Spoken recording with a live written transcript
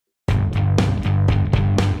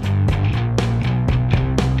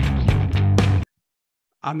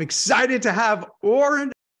I'm excited to have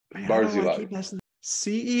Oren, man, I don't want to Barzilai. keep messing,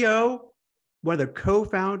 CEO, one of the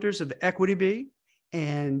co-founders of EquityBee.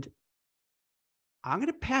 And I'm going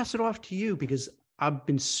to pass it off to you because I've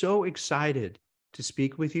been so excited to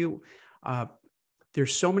speak with you.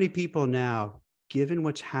 There's so many people now, given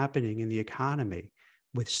what's happening in the economy,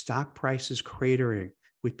 with stock prices cratering,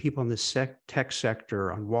 with people in the tech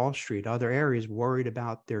sector on Wall Street, other areas worried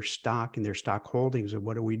about their stock and their stock holdings and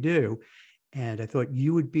what do we do? And I thought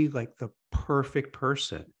you would be like the perfect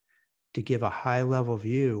person to give a high level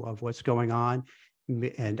view of what's going on.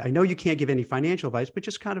 And I know you can't give any financial advice, but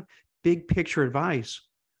just kind of big picture advice.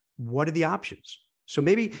 What are the options? So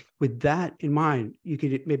maybe with that in mind, you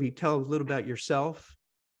could maybe tell a little about yourself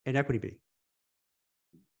and EquityBee.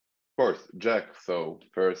 Of course, Jack. So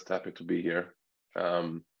first, happy to be here.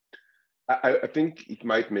 I think it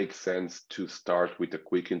might make sense to start with a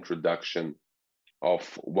quick introduction of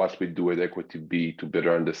what we do at EquityBee to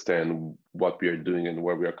better understand what we are doing and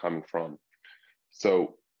where we are coming from.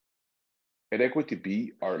 So at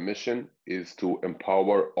EquityBee, our mission is to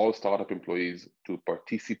empower all startup employees to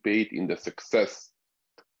participate in the success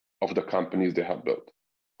of the companies they have built.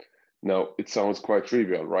 Now, it sounds quite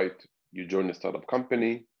trivial, right? You join a startup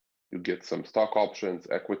company, you get some stock options,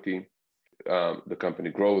 equity, the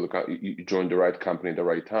company grows, you join the right company at the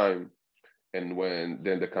right time, and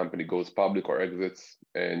then the company goes public or exits,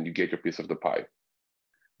 and you get your piece of the pie.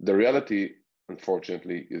 The reality,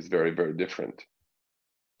 unfortunately, is very, very different.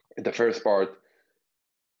 In the first part,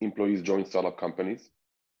 employees join startup companies.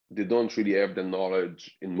 They don't really have the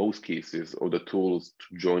knowledge in most cases or the tools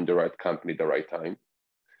to join the right company at the right time.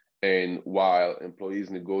 And while employees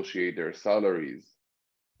negotiate their salaries,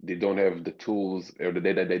 they don't have the tools or the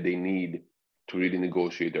data that they need to really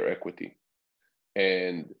negotiate their equity.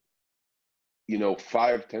 And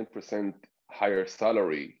 5-10% higher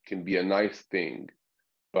salary can be a nice thing,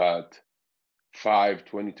 but 5,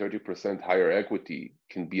 20, 30% higher equity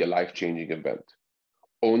can be a life-changing event.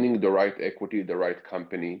 Owning the right equity, the right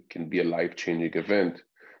company can be a life-changing event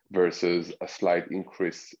versus a slight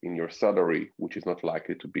increase in your salary, which is not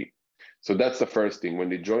likely to be. So that's the first thing. When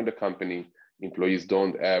they join the company, employees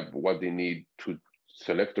don't have what they need to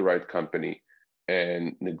select the right company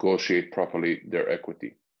and negotiate properly their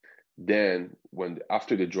equity. Then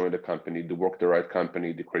after they join the company, they work the right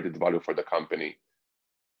company, they created value for the company.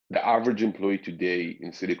 The average employee today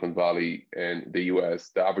in Silicon Valley and the US,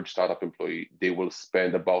 the average startup employee, they will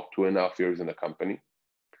spend about 2.5 years in the company,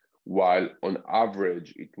 while on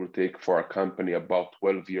average, it will take for a company about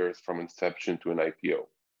 12 years from inception to an IPO.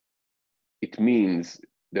 It means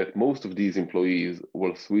that most of these employees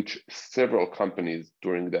will switch several companies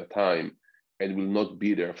during that time and will not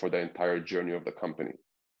be there for the entire journey of the company.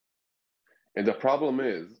 And the problem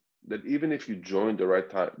is that even if you joined the right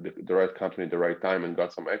company at the right time and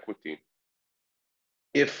got some equity,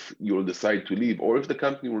 if you will decide to leave, or if the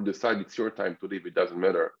company will decide it's your time to leave, it doesn't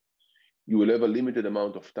matter, you will have a limited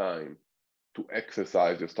amount of time to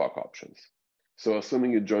exercise your stock options. So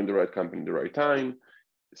assuming you joined the right company at the right time,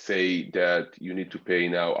 say that you need to pay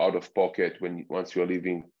now out of pocket once you're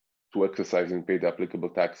leaving to exercise and pay the applicable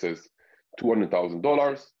taxes,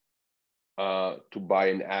 $200,000 to buy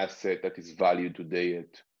an asset that is valued today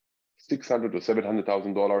at $600,000 to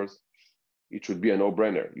 $700,000, it should be a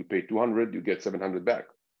no-brainer. You pay $200,000, you get $700,000 back.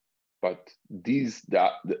 But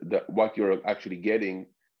what you're actually getting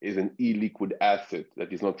is an illiquid asset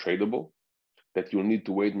that is not tradable, that you'll need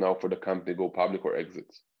to wait now for the company to go public or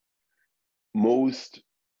exit. Most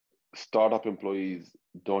startup employees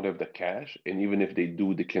don't have the cash, and even if they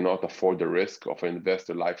do, they cannot afford the risk of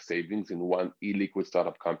investor life savings in one illiquid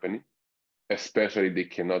startup company. Especially, they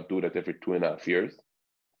cannot do that every 2.5 years.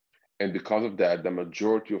 And because of that, the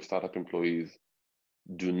majority of startup employees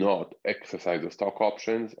do not exercise the stock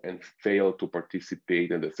options and fail to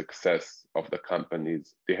participate in the success of the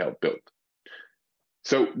companies they have built.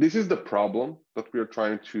 So this is the problem that we are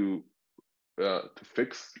trying to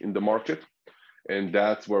fix in the market. And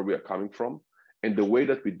that's where we are coming from. And the way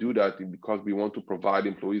that we do that is because we want to provide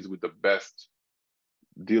employees with the best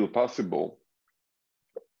deal possible.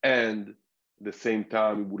 And at the same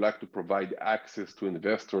time, we would like to provide access to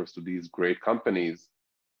investors to these great companies.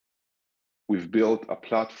 We've built a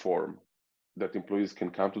platform that employees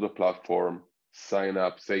can come to the platform, sign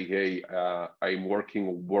up, say, hey, I'm worked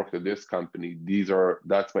at this company.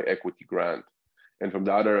 That's my equity grant. And from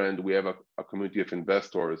the other end, we have a community of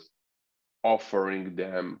investors offering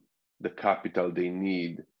them the capital they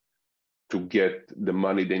need to get the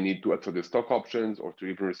money they need to exercise the stock options or to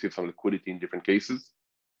even receive some liquidity in different cases.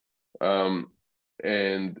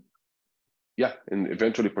 And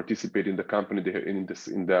eventually participate in the company in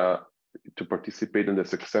the to participate in the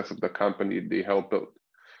success of the company they help build.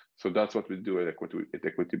 So that's what we do at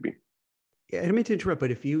EquityBee. Yeah, I didn't mean to interrupt,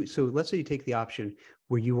 but so let's say you take the option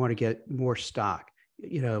where you want to get more stock,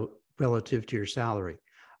 relative to your salary.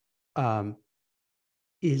 Do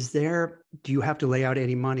you have to lay out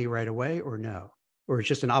any money right away or no? Or it's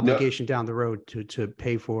just an obligation down the road to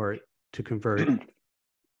pay for it, to convert?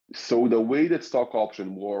 So the way that stock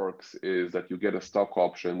option works is that you get a stock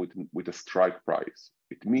option with a strike price.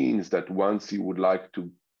 It means that once you would like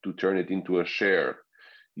to turn it into a share,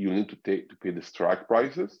 you need to pay the strike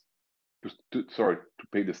prices, to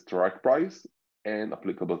pay the strike price and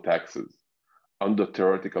applicable taxes on the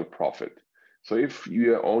theoretical profit. So if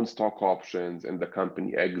you own stock options and the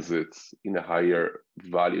company exits in a higher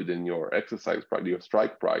value than your exercise price, your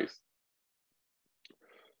strike price,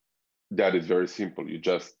 that is very simple.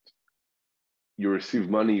 You receive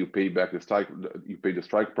money, you pay back the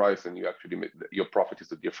strike price, and you actually your profit is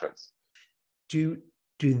the difference. Do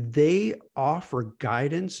they offer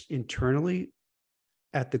guidance internally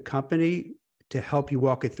at the company to help you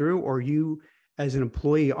walk it through, or you as an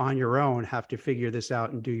employee on your own have to figure this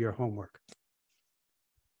out and do your homework?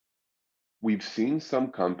 We've seen some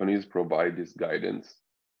companies provide this guidance,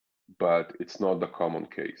 but it's not the common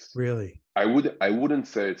case. Really? I wouldn't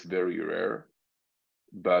say it's very rare,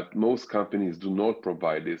 but most companies do not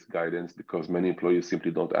provide this guidance because many employees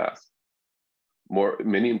simply don't ask.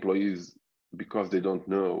 Many employees, because they don't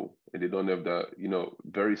know and they don't have the,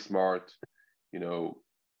 very smart,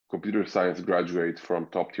 computer science graduates from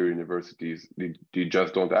top tier universities, they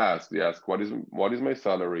just don't ask. They ask, what is my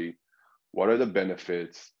salary? What are the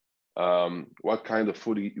benefits? What kind of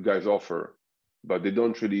food you guys offer? But they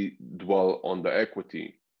don't really dwell on the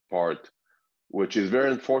equity part, which is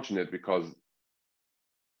very unfortunate because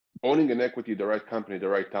owning an equity, the right company, the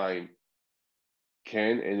right time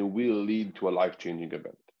can and will lead to a life-changing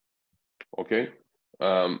event. Okay?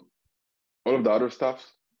 All of the other stuff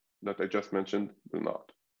that I just mentioned do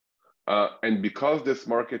not. And because this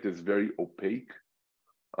market is very opaque,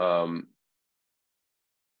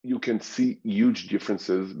 you can see huge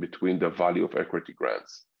differences between the value of equity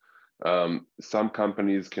grants. Some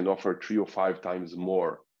companies can offer 3 or 5 times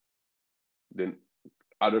more than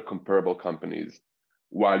other comparable companies,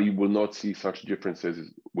 while you will not see such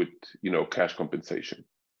differences with cash compensation,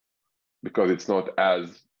 because it's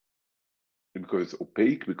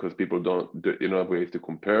opaque, because people don't have ways to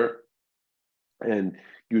compare, and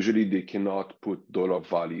usually they cannot put dollar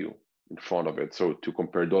value in front of it. So to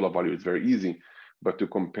compare dollar value is very easy, but to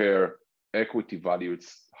compare equity value,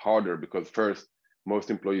 it's harder, because first, most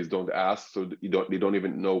employees don't ask, so they don't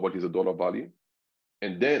even know what is a dollar value.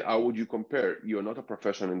 And then how would you compare? You're not a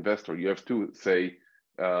professional investor. You have to say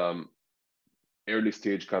early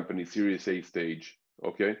stage company, Series A stage,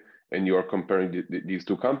 okay? And you are comparing these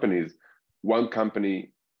two companies. One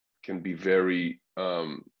company can be very,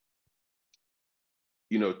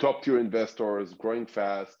 top tier investors, growing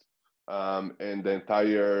fast, and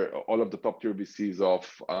all of the top tier VCs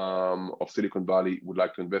of Silicon Valley would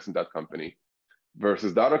like to invest in that company.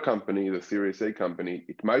 Versus the other company, the Series A company,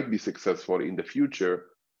 it might be successful in the future,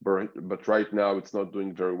 but right now it's not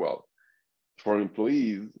doing very well. For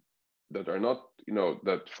employees that are not,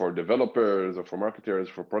 that for developers or for marketers,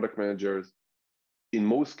 for product managers, in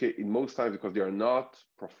most times, because they are not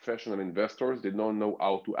professional investors, they don't know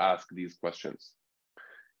how to ask these questions.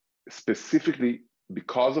 Specifically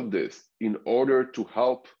because of this, in order to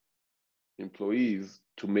help employees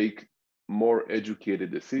to make more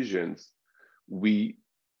educated decisions, we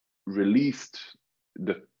released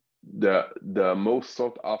the most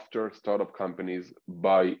sought after startup companies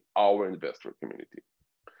by our investor community.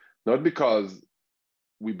 Not because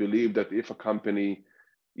we believe that if a company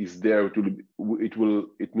is there,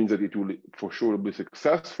 it means that it will for sure be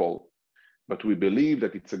successful, but we believe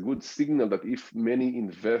that it's a good signal that if many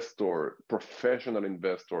professional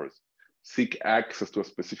investors seek access to a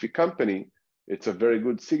specific company, it's a very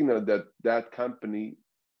good signal that that company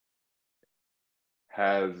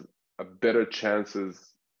has a better chance or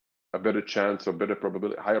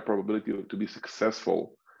higher probability to be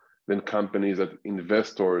successful than companies that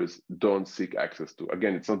investors don't seek access to.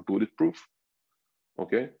 Again, it's not bulletproof,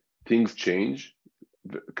 okay? Things change.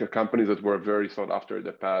 The companies that were very sought after in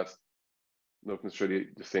the past, not necessarily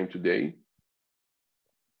the same today,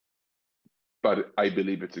 but I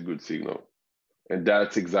believe it's a good signal. And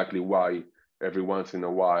that's exactly why every once in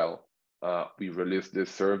a while, we release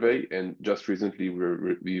this survey, and just recently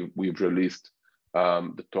we've released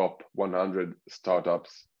the top 100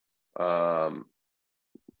 startups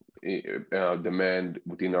demand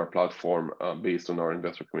within our platform based on our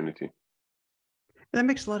investor community. That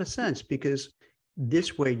makes a lot of sense, because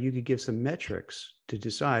This way you could give some metrics to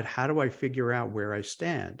decide, how do I figure out where I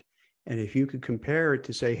stand? And if you could compare it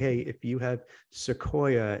to say, hey, if you have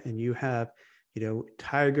Sequoia and you have,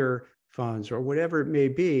 Tiger funds or whatever it may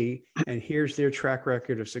be, and here's their track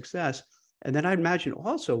record of success. And then I imagine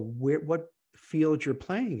also what field you're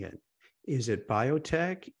playing in. Is it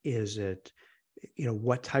biotech? Is it,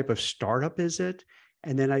 what type of startup is it?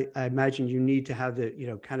 And then I imagine you need to have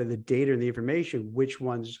the, kind of the data and the information, which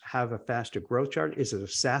ones have a faster growth chart. Is it a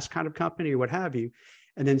SaaS kind of company or what have you?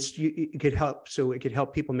 And then it could help. So it could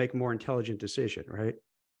help people make a more intelligent decision, right?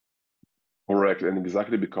 Correct. And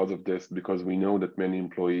exactly because of this, because we know that many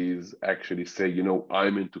employees actually say,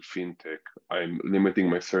 I'm into fintech. I'm limiting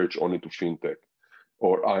my search only to fintech,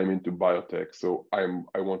 or I'm into biotech. So I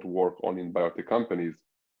want to work only in biotech companies.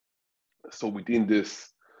 So within this,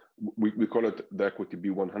 we call it the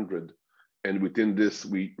EquityBee 100. And within this,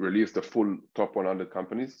 we release the full top 100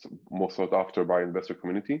 companies, most sought after by investor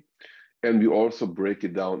community. And we also break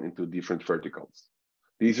it down into different verticals.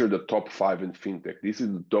 These are the top 5 in fintech. This is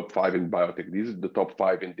the top 5 in biotech. These are the top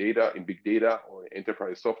 5 in data, in big data, or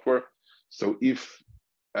enterprise software. So if,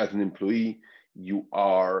 as an employee, you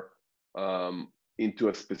are into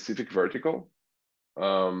a specific vertical,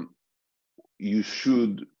 you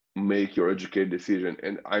should make your educated decision.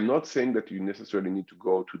 And I'm not saying that you necessarily need to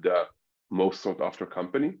go to the most sought after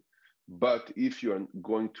company, but if you're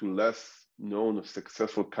going to less known or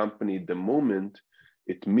successful company at the moment,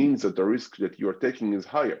 it means that the risk that you're taking is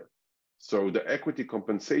higher. So the equity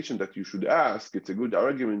compensation that you should ask, it's a good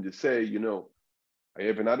argument to say, I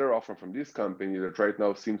have another offer from this company that right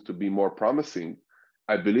now seems to be more promising.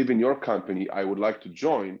 I believe in your company, I would like to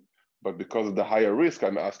join, but because of the higher risk,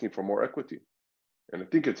 I'm asking for more equity. And I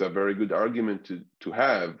think it's a very good argument to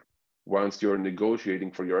have once you're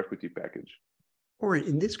negotiating for your equity package. Or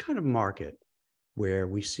in this kind of market where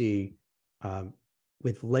we see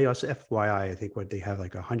with layoffs, FYI, I think what they have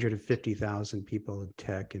like 150,000 people in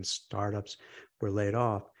tech and startups were laid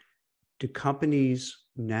off. Do companies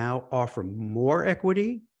now offer more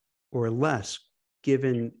equity or less,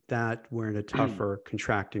 given that we're in a tougher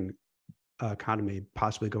contracting economy,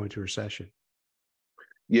 possibly going to recession?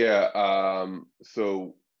 Yeah,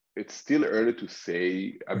 so it's still early to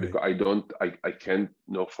say because I can't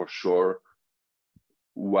know for sure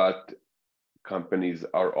what companies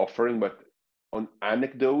are offering, but on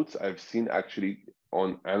anecdotes, I've seen actually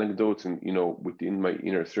on anecdotes and within my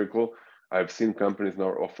inner circle, I've seen companies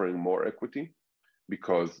now offering more equity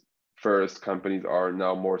because first, companies are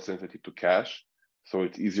now more sensitive to cash, so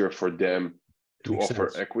it's easier for them to offer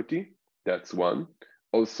sense. equity. That's one.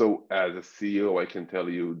 Also, as a CEO, I can tell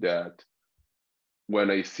you that when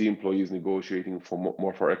I see employees negotiating for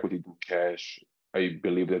more for equity than cash, I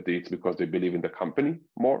believe that it's because they believe in the company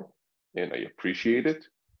more, and I appreciate it.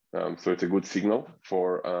 So it's a good signal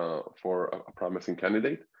for a promising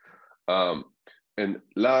candidate. And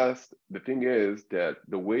last, the thing is that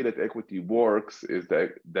the way that equity works is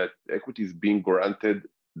that equity is being granted.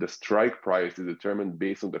 The strike price is determined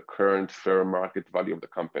based on the current fair market value of the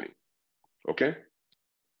company. Okay,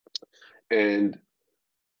 and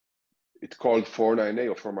it's called 498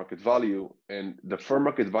 or fair market value, and the fair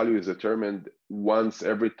market value is determined once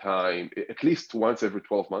every time, at least once every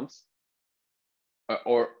 12 months,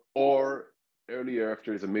 or earlier if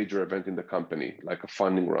there is a major event in the company, like a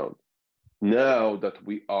funding round. Now that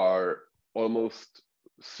we are almost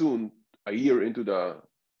soon a year into the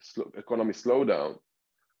economy slowdown,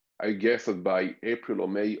 I guess that by April or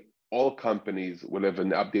May, all companies will have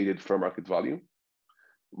an updated fair market value.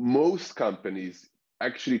 Most companies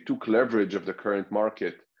actually took leverage of the current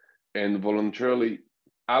market and voluntarily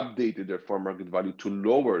updated their fair market value to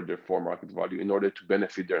lower their fair market value in order to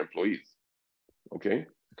benefit their employees. Okay.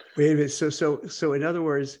 Wait a minute. So in other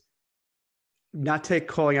words, not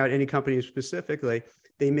calling out any company specifically,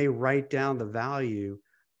 they may write down the value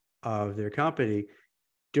of their company.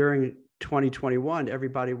 During 2021,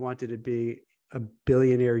 everybody wanted to be a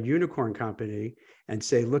billionaire unicorn company and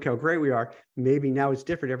say, look how great we are. Maybe now it's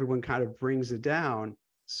different. Everyone kind of brings it down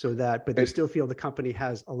so that, but they still feel the company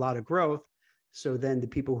has a lot of growth. So then the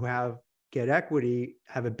people who get equity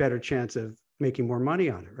have a better chance of making more money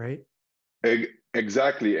on it, right?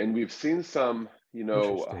 Exactly. And we've seen some,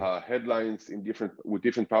 headlines with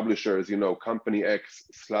different publishers, company X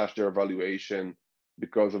slashed their valuation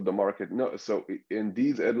because of the market. No, so and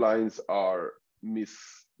these headlines are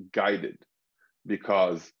misguided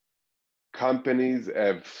because companies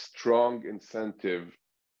have strong incentive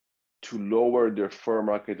to lower their fair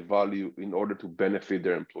market value in order to benefit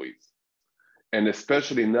their employees. And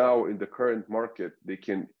especially now in the current market, they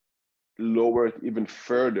can lower it even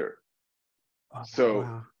further Oh, So,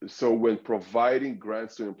 wow. so when providing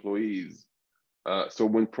grants to employees,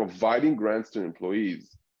 they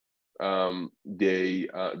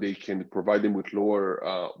can provide them with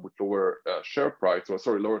lower share price, or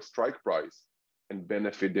sorry, lower strike price, and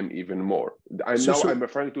benefit them even more. I'm So,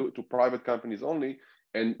 referring to private companies only,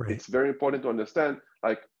 and right. it's very important to understand.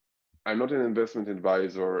 Like, I'm not an investment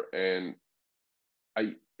advisor, and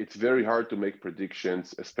it's very hard to make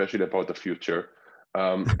predictions, especially about the future.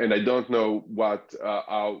 And I don't know what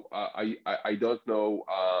I don't know.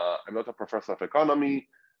 I'm not a professor of economy,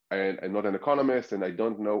 and I'm not an economist, and I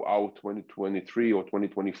don't know how 2023 or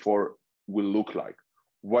 2024 will look like.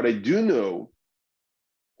 What I do know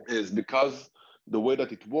is, because the way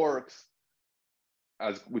that it works,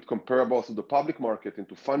 as with comparables to the public market and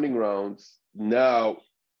to funding rounds, now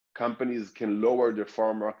companies can lower their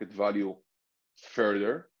fair market value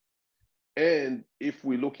further. And if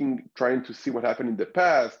we're trying to see what happened in the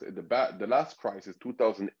past, the last crisis,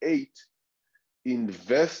 2008,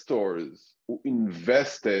 investors who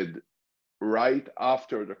invested right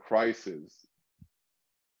after the crisis,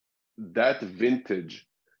 that vintage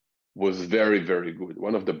was very, very good,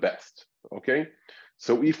 one of the best, okay?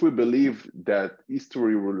 So if we believe that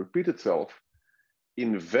history will repeat itself,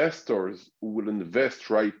 investors who will invest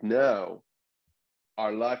right now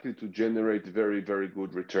are likely to generate very, very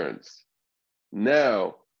good returns.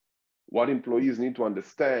 Now, what employees need to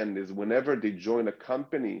understand is, whenever they join a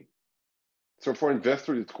company, so for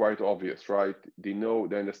investors, it's quite obvious, right? They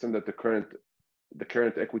understand that the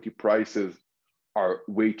current equity prices are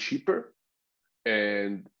way cheaper.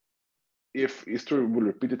 And if history will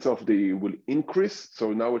repeat itself, they will increase.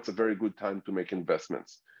 So now it's a very good time to make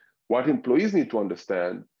investments. What employees need to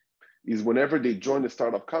understand is, whenever they join a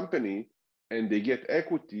startup company and they get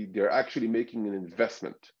equity, they're actually making an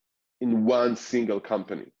investment in one single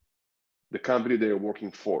company, the company they're working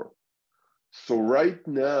for. So right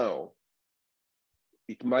now,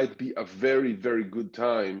 it might be a very, very good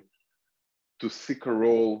time to seek a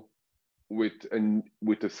role with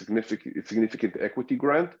a significant equity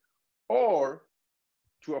grant, or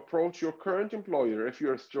to approach your current employer, if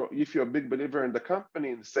you're a big believer in the company,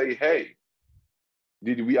 and say, hey,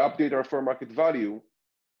 did we update our fair market value?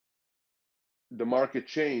 The market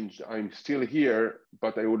changed. I'm still here,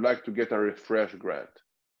 but I would like to get a refresh grant.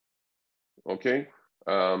 Okay,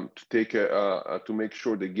 to make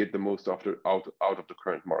sure they get the most out of the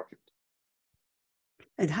current market.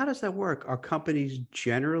 And how does that work? Are companies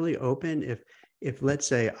generally open if let's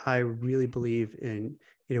say I really believe in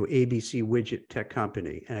ABC widget tech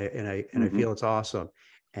company, and I feel it's awesome,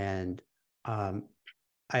 and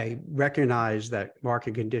I recognize that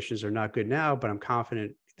market conditions are not good now, but I'm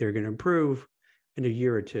confident they're going to improve in a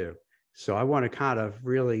year or two. So I want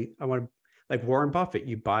to like Warren Buffett,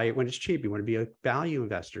 you buy it when it's cheap. You want to be a value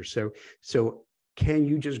investor. So can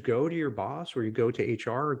you just go to your boss, or you go to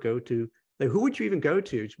HR, or go to, like, who would you even go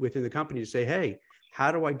to within the company to say, hey,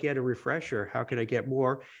 how do I get a refresher? How can I get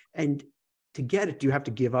more? And to get it, do you have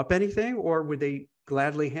to give up anything, or would they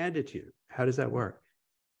gladly hand it to you? How does that work?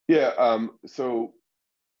 Yeah, so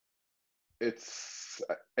it's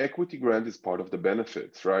equity grant is part of the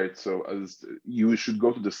benefits, right? So as you should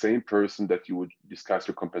go to the same person that you would discuss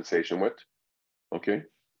your compensation with, okay?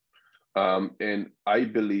 And I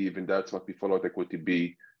believe, and that's what we follow at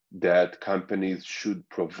EquityBee, that companies should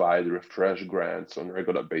provide refresh grants on a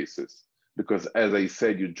regular basis. Because as I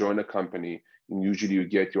said, you join a company and usually you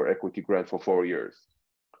get your equity grant for 4 years.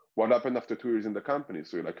 What happened after 2 years in the company?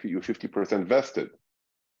 So you're 50% vested,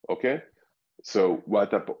 okay? So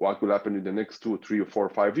what will happen in the next 2, 3, or 4, or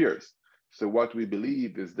 5 years? So what we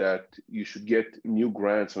believe is that you should get new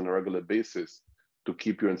grants on a regular basis to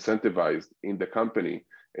keep you incentivized in the company,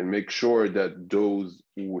 and make sure that those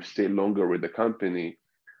who stay longer with the company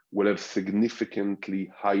will have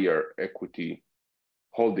significantly higher equity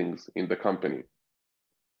holdings in the company.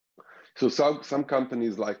 So some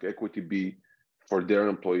companies like EquityBee, for their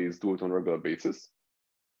employees, do it on a regular basis.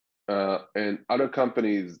 And other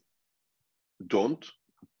companies don't,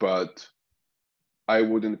 but I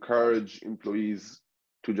would encourage employees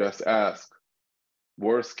to just ask.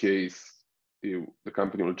 Worst case, the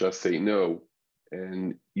company will just say no,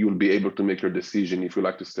 and you'll be able to make your decision if you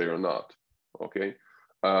like to stay or not, okay?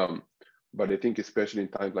 But I think, especially in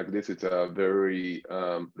times like this, it's a very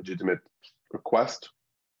legitimate request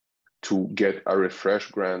to get a refresh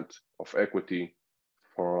grant of equity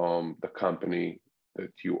from the company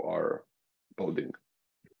that you are building.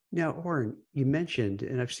 Now, Oren, you mentioned,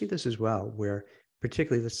 and I've seen this as well, where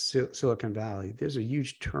particularly the Silicon Valley, there's a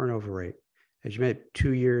huge turnover rate. As you mentioned,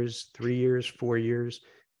 2 years, 3 years, 4 years,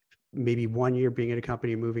 maybe 1 year being in a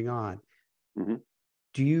company and moving on. Mm-hmm.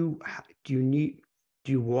 do you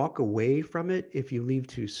walk away from it if you leave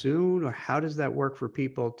too soon, or how does that work for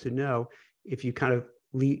people to know if you kind of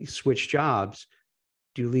switch jobs?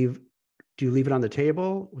 Do you leave it on the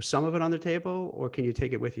table, or some of it on the table, or can you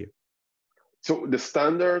take it with you? So the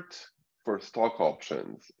standard for stock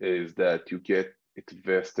options is that you get it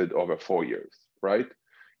vested over 4 years, right?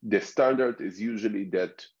 The standard is usually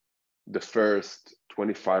that the first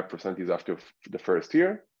 25% is after the first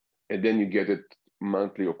year, and then you get it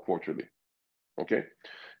monthly or quarterly. Okay,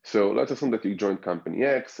 so let's assume that you joined company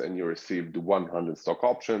X and you received 100 stock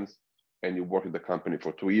options and you work at the company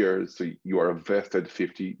for 2 years. So you are vested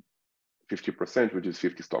 50%, which is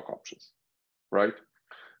 50 stock options, right?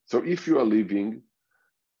 So if you are leaving,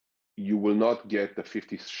 you will not get the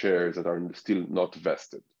 50 shares that are still not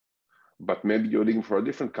vested. But maybe you're leaving for a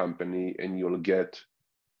different company and you'll get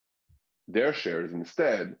their shares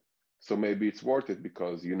instead. So maybe it's worth it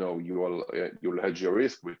because you'll hedge your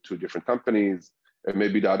risk with 2 different companies, and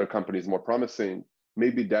maybe the other company is more promising.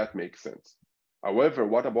 Maybe that makes sense. However,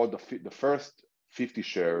 what about the first 50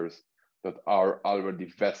 shares that are already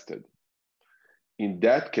vested? In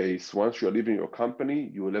that case, once you're leaving your company,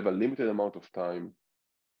 you will have a limited amount of time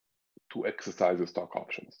to exercise the stock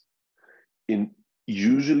options.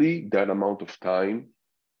 Usually that amount of time,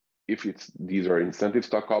 if these are incentive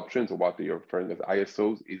stock options or what they are referring as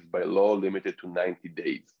ISOs, is by law limited to 90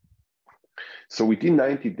 days. So within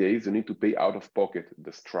 90 days, you need to pay out of pocket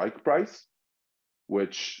the strike price,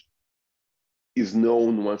 which is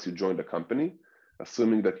known once you join the company,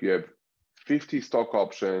 assuming that you have 50 stock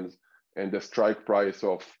options and the strike price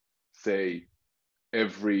of, say,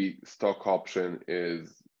 every stock option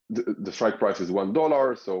is, the strike price is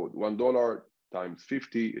 $1, so $1 times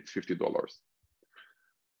 50, it's $50.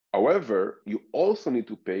 However, you also need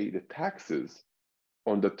to pay the taxes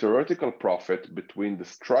on the theoretical profit between the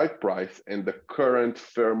strike price and the current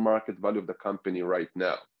fair market value of the company right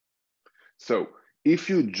now. So if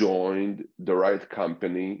you joined the right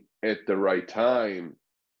company at the right time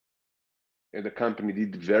and the company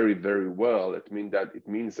did very, very well, it means that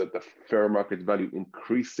the fair market value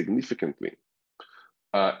increased significantly.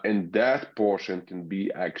 And that portion can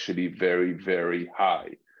be actually very, very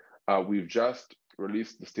high. We've just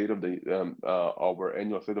released the our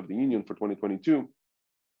annual State of the Union for 2022.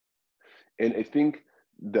 And I think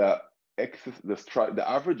the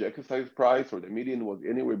average exercise price or the median was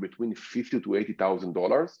anywhere between $50,000 to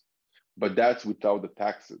 $80,000, but that's without the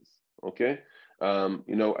taxes. Okay,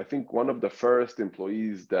 I think one of the first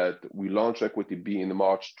employees that we launched EquityBee in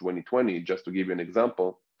March 2020, just to give you an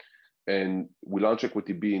example, and we launched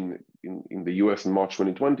EquityBee in the US in March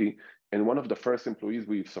 2020, and one of the first employees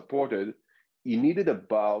we've supported, he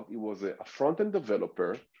was a front-end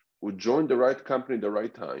developer who joined the right company at the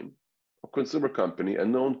right time, a consumer company, a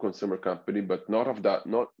known consumer company, but not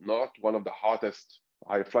one of the hottest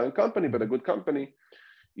high-flying company, but a good company.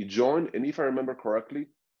 He joined, and if I remember correctly,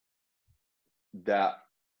 the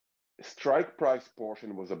strike price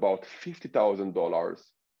portion was about $50,000,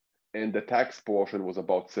 and the tax portion was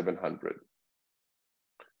about $700,000.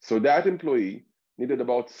 So that employee needed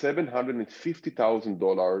about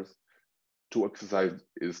 $750,000 to exercise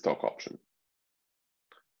his stock option.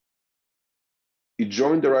 He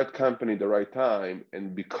joined the right company at the right time,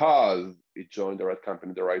 and because he joined the right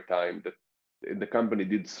company at the right time, the company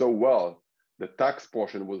did so well, the tax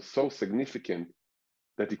portion was so significant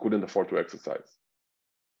that he couldn't afford to exercise.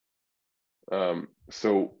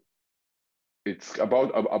 So it's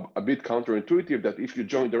about a bit counterintuitive that if you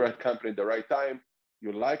join the right company at the right time,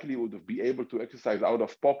 your likelihood of be able to exercise out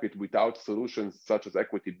of pocket without solutions such as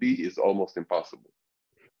EquityBee is almost impossible.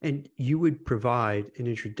 And you would provide an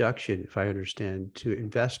introduction, if I understand, to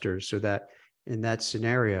investors so that in that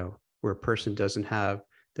scenario where a person doesn't have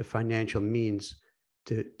the financial means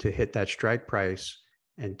to hit that strike price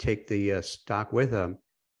and take the stock with them,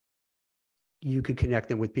 you could connect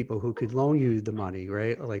them with people who could loan you the money,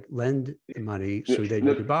 right? Or like lend the money so that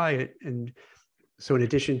you could buy it. And so in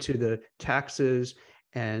addition to the taxes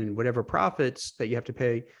and whatever profits that you have to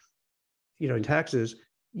pay, in taxes,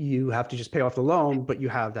 you have to just pay off the loan, but you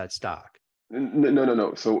have that stock.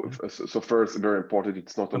 No. So first, very important,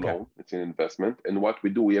 it's not a loan, it's an investment. And what we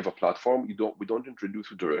do, we have a platform. We don't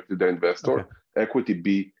introduce you directly to the investor.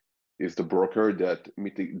 EquityBee is the broker that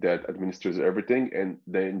administers everything, and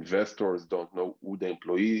the investors don't know who the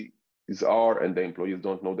employees are, and the employees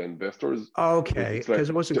don't know the investors. Okay, because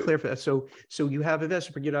it wasn't clear for that. So you have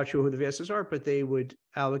investors, but you're not sure who the investors are, but they would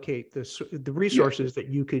allocate the resources that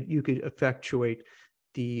you could effectuate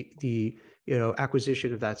the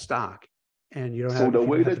acquisition of that stock, and you don't have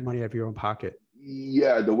the money out of your own pocket.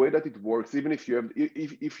 Yeah, the way that it works, even if you have,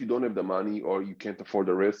 if you don't have the money or you can't afford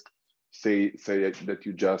the risk, say that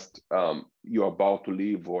you just you're about to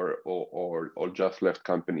leave or just left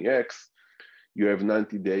company X, you have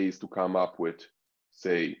 90 days to come up with,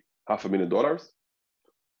 say, $500,000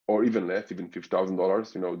 or even less, even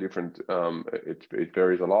 $50,000. You know, different. It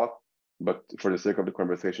varies a lot, but for the sake of the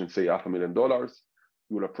conversation, say $500,000.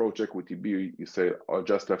 You will approach EquityBee. You say, I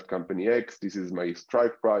just left company X. This is my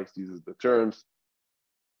strike price. This is the terms.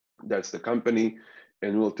 That's the company,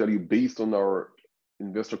 and we'll tell you based on our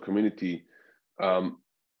investor community,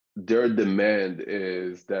 their demand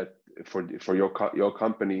is that for your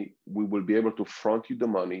company, we will be able to front you the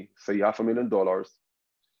money, say $500,000,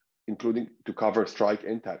 including to cover strike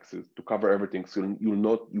and taxes, to cover everything. So you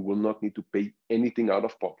will not need to pay anything out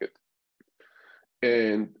of pocket.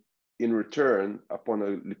 And in return, upon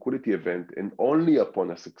a liquidity event, and only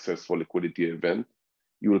upon a successful liquidity event,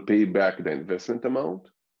 you will pay back the investment amount,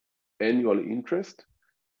 annual interest,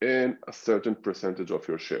 and a certain percentage of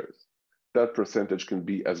your shares. That percentage can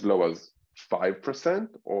be as low as 5%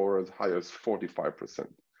 or as high as 45%.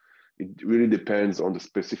 It really depends on the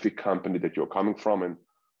specific company that you're coming from and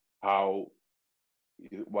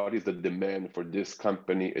what is the demand for this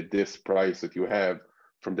company at this price that you have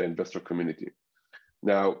from the investor community.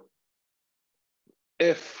 Now,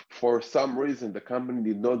 if for some reason the company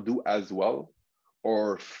did not do as well,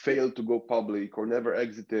 or failed to go public, or never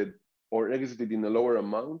exited, or exited in a lower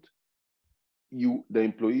amount, the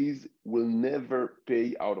employees will never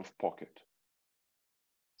pay out of pocket.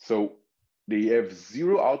 So they have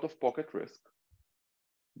zero out of pocket risk.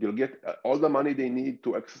 They'll get all the money they need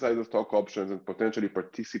to exercise the stock options and potentially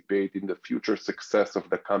participate in the future success of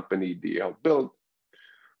the company they help build.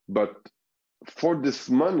 But for this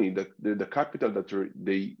money, that the capital that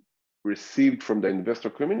they received from the investor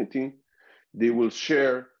community, they will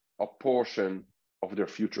share a portion of their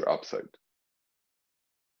future upside.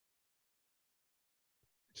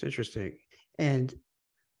 It's interesting. And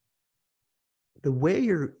the way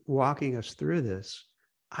you're walking us through this,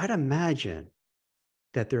 I'd imagine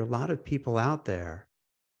that there are a lot of people out there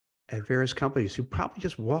at various companies who probably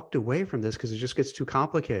just walked away from this because it just gets too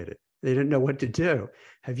complicated. They didn't know what to do.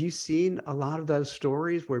 Have you seen a lot of those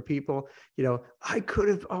stories where people, I could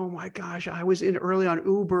have, oh my gosh, I was in early on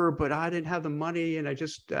Uber, but I didn't have the money and I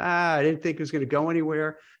just, I didn't think it was going to go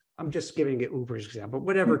anywhere. I'm just giving it Uber's example,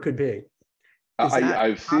 whatever it could be.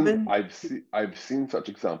 I've seen such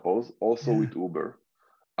examples also with Uber.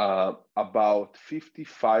 About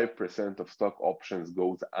 55% of stock options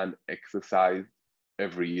goes unexercised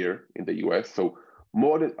every year in the US. So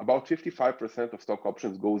more than about 55% of stock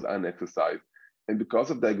options goes unexercised. And because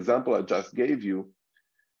of the example I just gave you,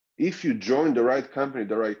 if you join the right company at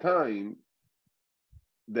the right time,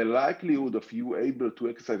 the likelihood of you able to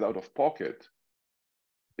exercise out of pocket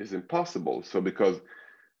is impossible. So because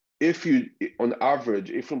on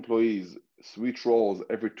average, if employees switch roles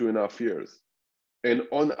every 2.5 years, and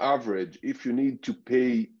on average, if you need to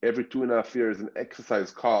pay every 2.5 years an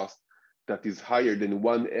exercise cost that is higher than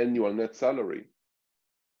one annual net salary,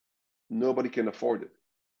 nobody can afford it.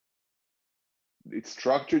 It's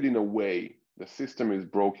structured in a way, the system is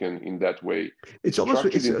broken in that way. It's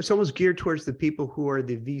almost geared towards the people who are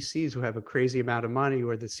the VCs who have a crazy amount of money,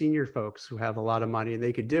 or the senior folks who have a lot of money and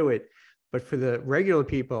they could do it. But for the regular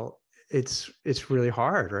people, it's really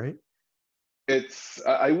hard, right?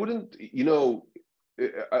 I wouldn't,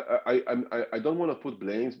 I don't want to put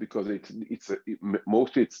blames because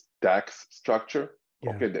mostly it's tax structure.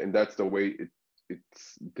 Yeah. Okay, and that's the way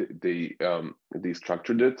they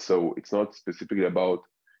structured it. So it's not specifically about,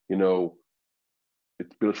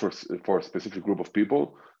 it's built for a specific group of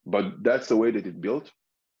people, but that's the way that it's built.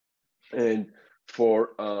 And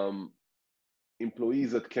for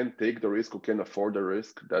employees that can take the risk or can afford the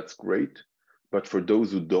risk, that's great. But for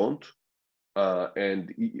those who don't, for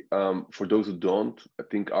those who don't, I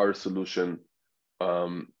think our solution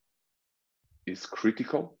is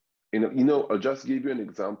critical. I'll just give you an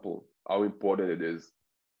example how important it is.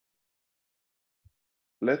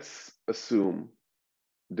 Let's assume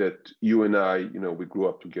that you and I, we grew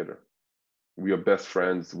up together. We are best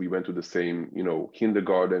friends. We went to the same,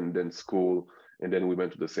 kindergarten, then school, and then we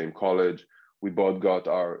went to the same college. We both got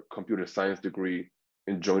our computer science degree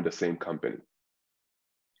and joined the same company.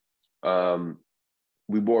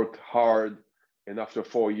 We worked hard, and after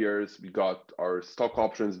 4 years, we got our stock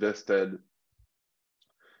options vested,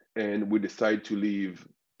 and we decided to leave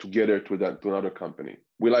together to another company.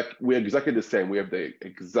 We're exactly the same. We have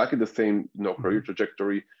exactly the same, career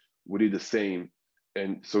trajectory. We did the same,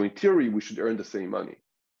 and so in theory, we should earn the same money,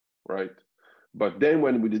 right? But then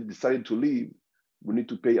when we decided to leave, we need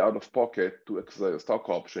to pay out of pocket to exercise stock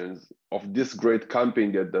options of this great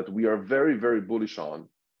company that we are very, very bullish on,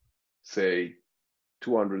 say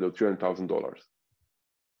 $200,000 or $300,000.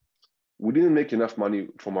 We didn't make enough money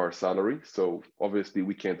from our salary, so obviously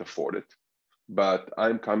we can't afford it. But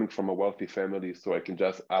I'm coming from a wealthy family, so I can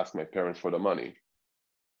just ask my parents for the money,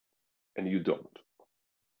 and you don't.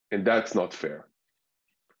 And that's not fair.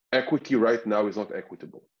 Equity right now is not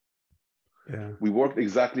equitable. Yeah. We worked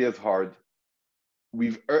exactly as hard.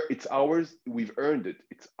 It's ours. We've earned it.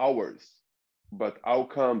 It's ours. But how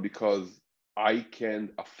come? Because I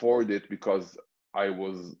can afford it because I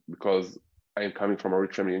am coming from a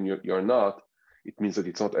rich family and you're not. It means that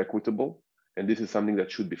it's not equitable, and this is something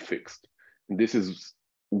that should be fixed. And this is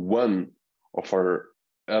one of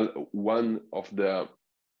the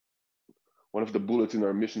bullets in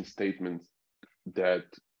our mission statement, that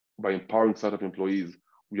by empowering startup employees,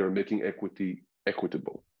 we are making equity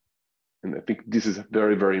equitable. And I think this is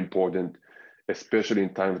very, very important, especially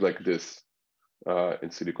in times like this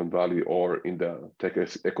in Silicon Valley or in the tech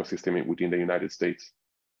ecosystem within the United States.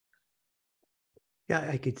 Yeah,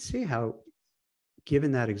 I could see how,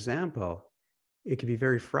 given that example, it could be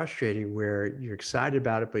very frustrating where you're excited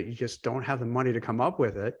about it, but you just don't have the money to come up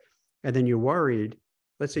with it. And then you're worried,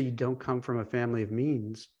 let's say you don't come from a family of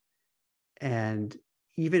means. And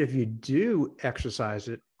even if you do exercise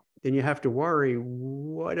it, then you have to worry,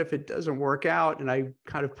 what if it doesn't work out? And I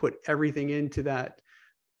kind of put everything into that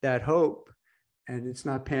hope and it's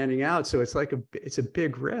not panning out. So it's like it's a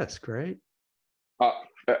big risk, right?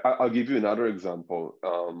 I'll give you another example.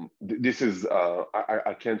 This is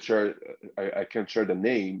I can't share the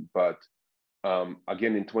name, but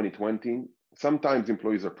again in 2020, sometimes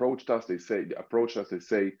employees approach us. They say,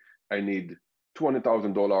 I need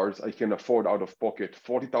 $200,000. I can afford out of pocket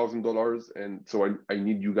 $40,000, and so I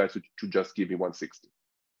need you guys to just give me $160,000.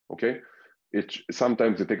 Okay,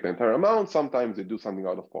 sometimes they take the entire amount. Sometimes they do something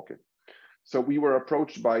out of pocket. So we were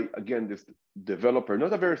approached by, again, this developer,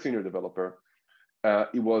 not a very senior developer.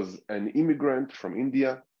 He was an immigrant from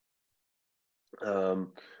India. And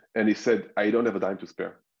he said, I don't have a dime to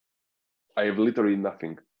spare. I have literally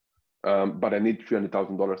nothing. But I need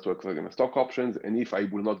 $300,000 to exercise my stock options. And if I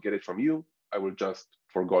will not get it from you, I will just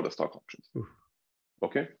forgo the stock options. Oof.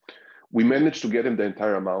 Okay. We managed to get him the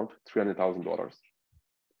entire amount, $300,000.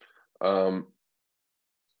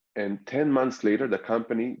 And 10 months later, the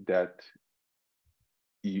company that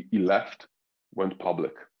he left went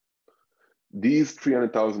public. These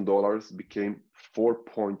 $300,000 became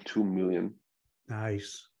 $4.2 million.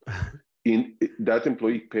 Nice. That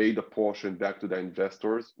employee paid a portion back to the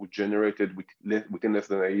investors, which generated within less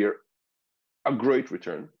than a year a great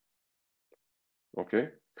return. Okay,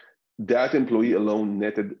 that employee alone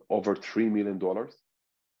netted over $3 million,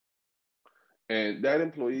 and that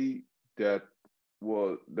employee that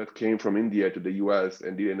came from India to the US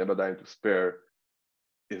and didn't have a dime to spare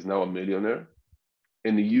is now a millionaire,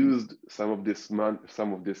 and he used some of this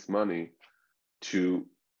money to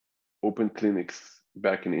open clinics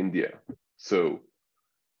back in India. So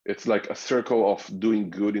it's like a circle of doing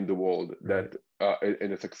good in the world, that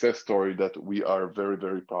and a success story that we are very,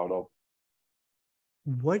 very proud of.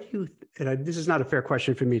 What do you, this is not a fair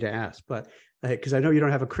question for me to ask, but because I know you don't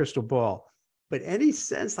have a crystal ball, but any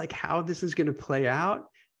sense like how this is going to play out,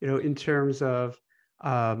 in terms of,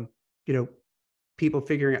 people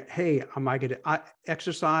figuring out, hey, am I going to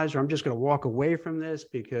exercise, or I'm just going to walk away from this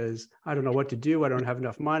because I don't know what to do. I don't have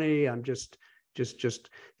enough money. I'm just,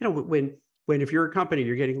 when if you're a company,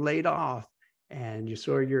 you're getting laid off and you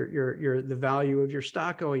saw the value of your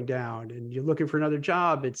stock going down and you're looking for another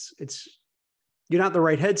job, you're not the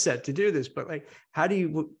right headset to do this, but like,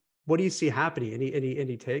 what do you see happening?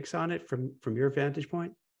 Any takes on it from your vantage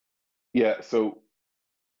point? Yeah. So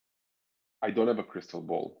I don't have a crystal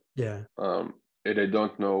ball. Yeah. And I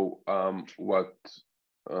don't know how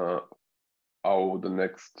the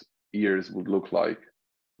next years will look like.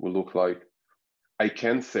 I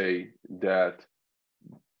can say that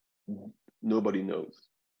nobody knows,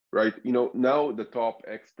 right? Now the top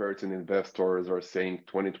experts and investors are saying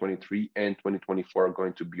 2023 and 2024 are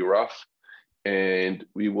going to be rough, and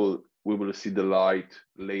we will see the light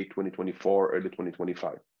late 2024, early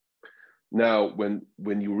 2025. Now, when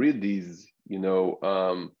you read these,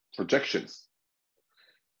 projections,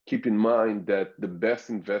 keep in mind that the best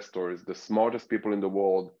investors, the smartest people in the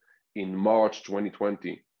world, in March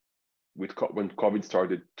 2020, when COVID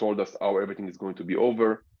started, told us how everything is going to be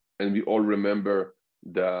over. And we all remember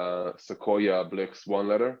the Sequoia Black Swan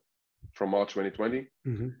letter from March 2020.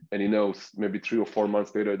 Mm-hmm. And maybe 3 or 4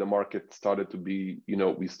 months later, the market started to be,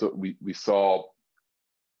 we saw,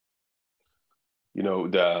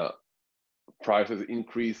 the prices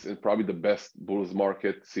increase in probably the best bulls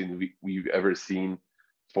market since we've ever seen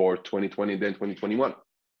for 2020 and then 2021.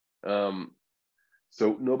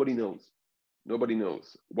 So nobody knows. Nobody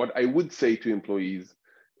knows. What I would say to employees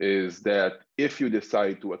is that if you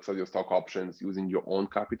decide to exercise your stock options using your own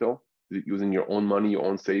capital, using your own money, your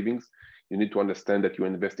own savings, you need to understand that you're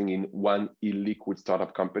investing in one illiquid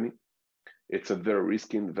startup company. It's a very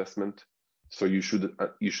risky investment, so you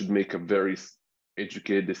should make a very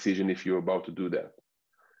educated decision if you're about to do that.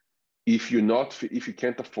 If you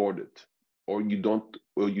can't afford it, or you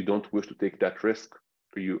don't wish to take that risk,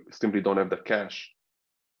 or you simply don't have the cash,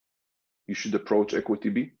 you should approach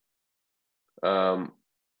EquityBee.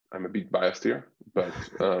 I'm a bit biased here, but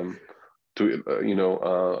a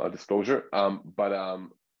disclosure.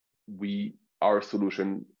 Our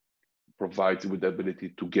solution provides you with the ability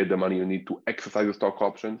to get the money you need to exercise the stock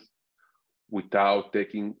options without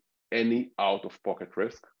taking any out-of-pocket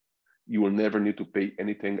risk. You will never need to pay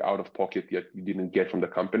anything out of pocket yet you didn't get from the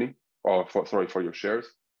company, or for your shares.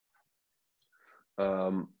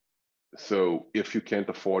 So if you can't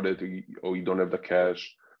afford it, or you don't have the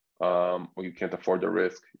cash, or you can't afford the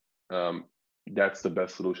risk, that's the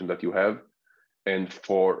best solution that you have. And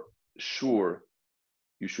for sure,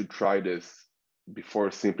 you should try this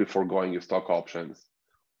before simply foregoing your stock options,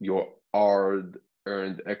 your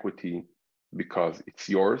hard-earned equity, because it's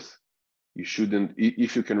yours. You shouldn't,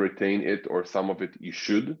 if you can retain it or some of it, you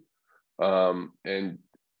should. And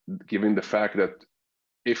given the fact that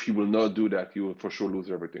if you will not do that, you will for sure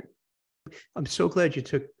lose everything. I'm so glad you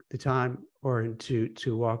took the time, Oren,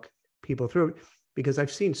 to walk people through it, because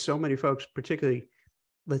I've seen so many folks, particularly,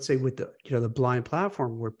 let's say with the blind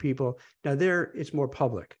platform, where people now it's more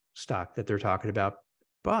public stock that they're talking about,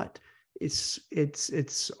 but it's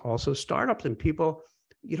also startups and people,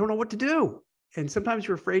 you don't know what to do. And sometimes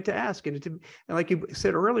you're afraid to ask. And like you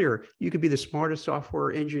said earlier, you could be the smartest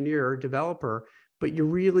software engineer or developer, but you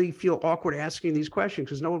really feel awkward asking these questions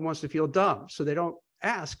because no one wants to feel dumb. So they don't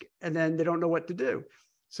ask, and then they don't know what to do.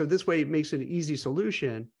 So this way it makes it an easy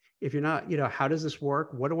solution. If you're not, how does this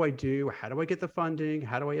work? What do I do? How do I get the funding?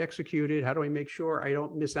 How do I execute it? How do I make sure I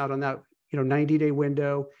don't miss out on that, 90-day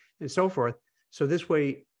window and so forth? So this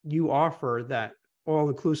way you offer that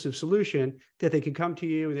all-inclusive solution that they can come to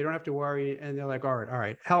you and they don't have to worry. And they're like, all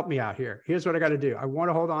right, help me out here. Here's what I got to do. I want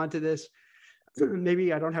to hold on to this.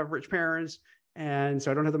 Maybe I don't have rich parents, and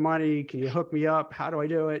so I don't have the money. Can you hook me up? How do I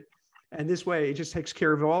do it? And this way it just takes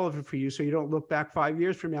care of all of it for you. So you don't look back 5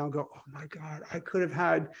 years from now and go, oh my God, I could have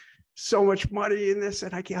had so much money in this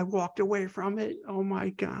and I walked away from it. Oh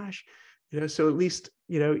my gosh. So at least,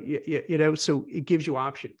 so it gives you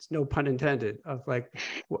options, no pun intended, of like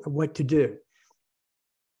what to do.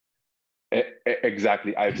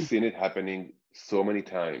 Exactly. I've seen it happening so many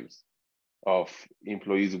times, of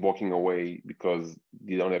employees walking away because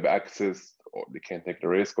they don't have access, or they can't take the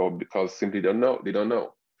risk, or because simply they don't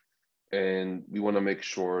know. And we want to make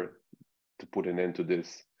sure to put an end to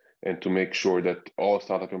this, and to make sure that all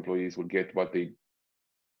startup employees will get what they've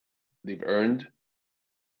earned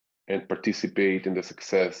and participate in the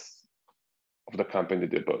success of the company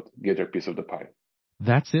they built, get their piece of the pie.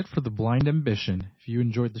 That's it for The Blind Ambition. If you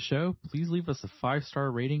enjoyed the show, please leave us a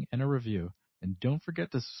 5-star rating and a review. And don't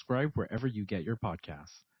forget to subscribe wherever you get your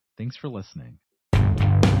podcasts. Thanks for listening.